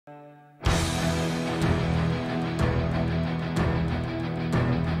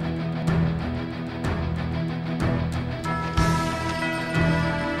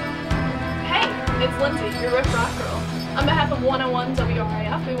Lindsay, your RIF Rock Girl. On behalf of 101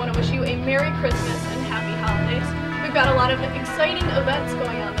 WRIF, we want to wish you a Merry Christmas and Happy Holidays. We've got a lot of exciting events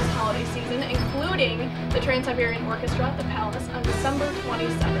going on this holiday season, including the Trans-Siberian Orchestra at the Palace on December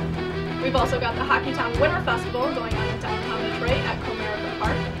 27th. We've also got the Hockeytown Winter Festival going on in downtown Detroit at Comerica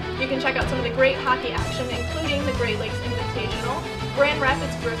Park. You can check out some of the great hockey action, including the Great Lakes Invitational, Grand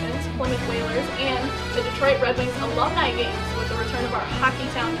Rapids Griffins, Plymouth Whalers, and the Detroit Red Wings alumni games with the return of our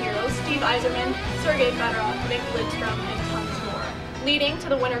Hockeytown heroes, Steve Yzerman, Sergei Fedorov, Nick Lidstrom, and tons more. Leading to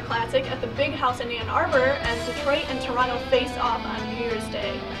the Winter Classic at the Big House in Ann Arbor as Detroit and Toronto face off on New Year's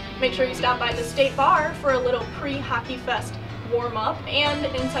Day. Make sure you stop by the State Bar for a little pre-Hockey Fest warm-up, and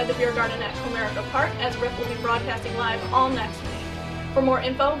inside the Beer Garden at Comerica Park, as RIF will be broadcasting live all next week. For more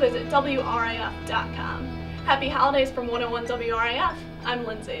info, visit WRIF.com. Happy holidays from 101 WRIF. I'm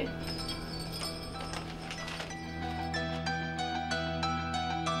Lindsay.